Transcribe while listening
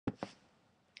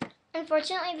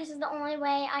Unfortunately, this is the only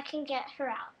way I can get her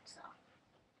out. So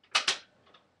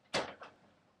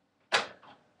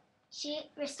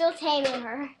we're still taming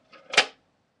her.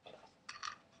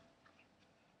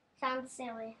 Sounds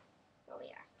silly, but we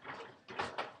are.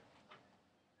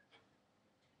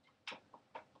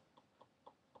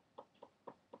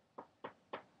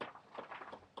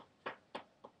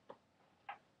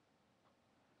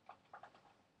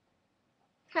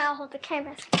 I'll hold the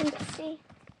camera so you can see.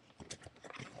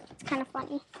 It's kind of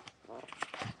funny.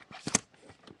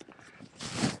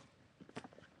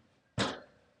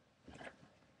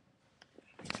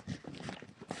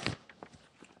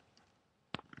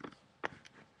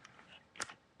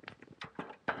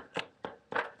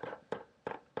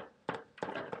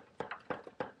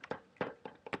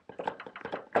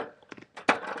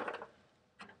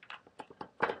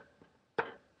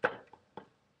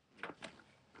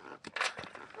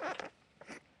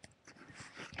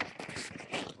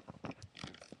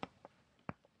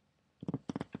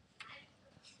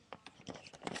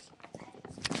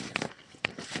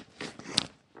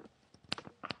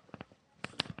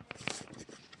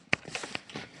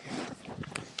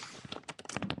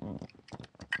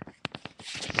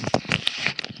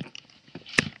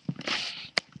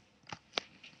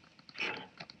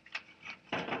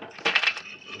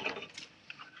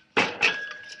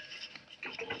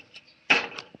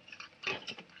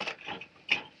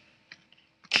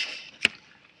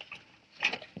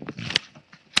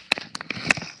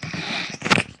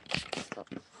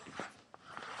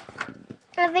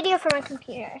 A video from my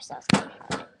computer, so it's kind of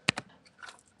hard.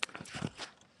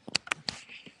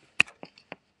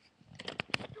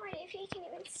 Wait, if you can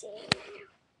even see me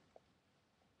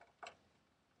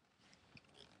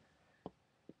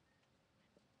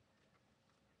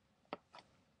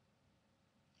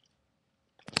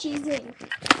now. Cheesing.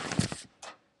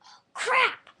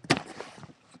 Crap!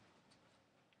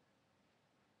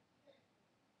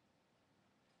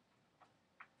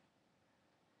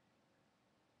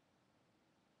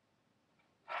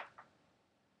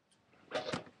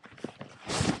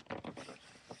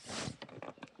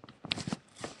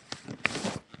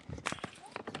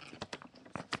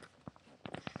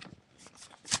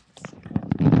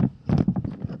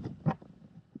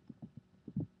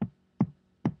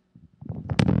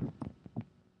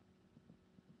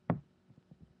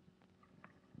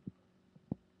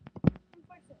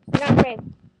 Not great.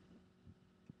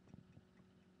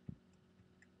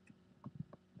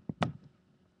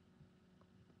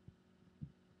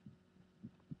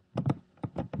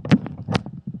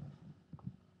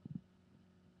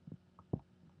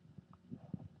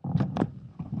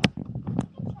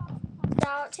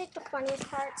 Now, take the funniest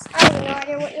parts. I have no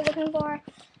idea what you're looking for.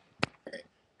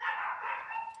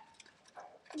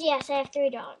 Yes, I have 3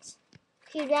 dogs.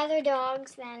 If you'd rather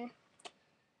dogs, then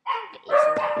get you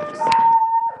some dogs.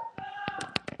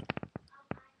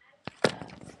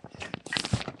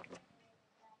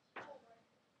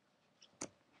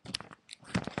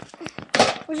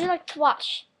 Would you like to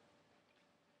watch?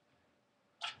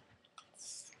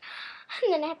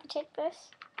 And then I have to take this.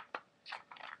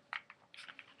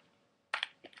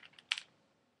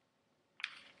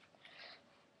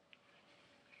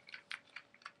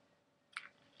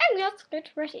 And let's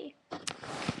get ready.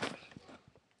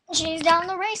 She's down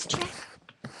the racetrack.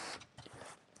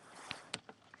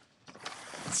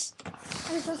 I'm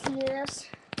supposed to do this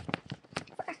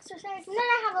for exercise. And then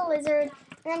I have a lizard,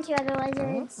 and then 2 other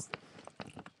lizards.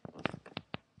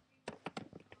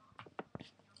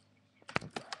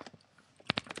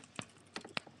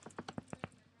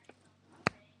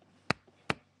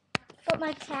 But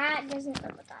my cat doesn't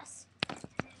live with us.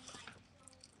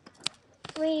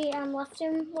 We left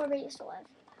him where we used to live,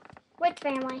 with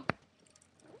family,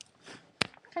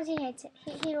 because he hates it.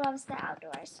 He loves the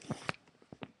outdoors,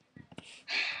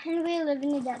 and we live in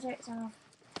the desert, so.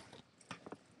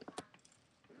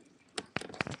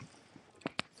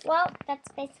 Well, that's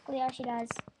basically all she does.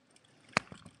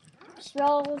 Just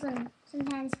rolls and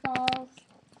sometimes falls,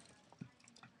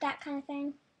 that kind of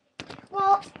thing.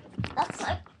 Well, that's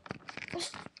like.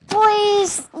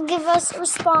 Please give us a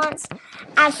response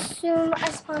as soon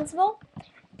as possible.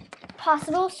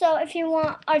 So if you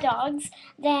want our dogs,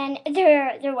 then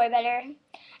they're way better.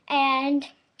 And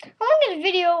I want to get a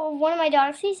video of one of my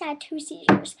dogs. He's had 2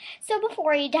 seizures. So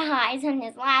before he dies on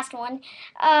his last one,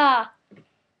 let's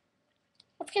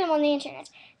get him on the internet.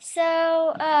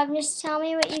 So just tell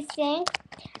me what you think.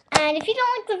 And if you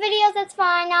don't like the videos, that's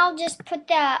fine. I'll just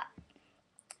put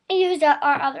use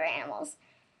our other animals.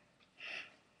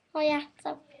 Well, yeah,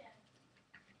 so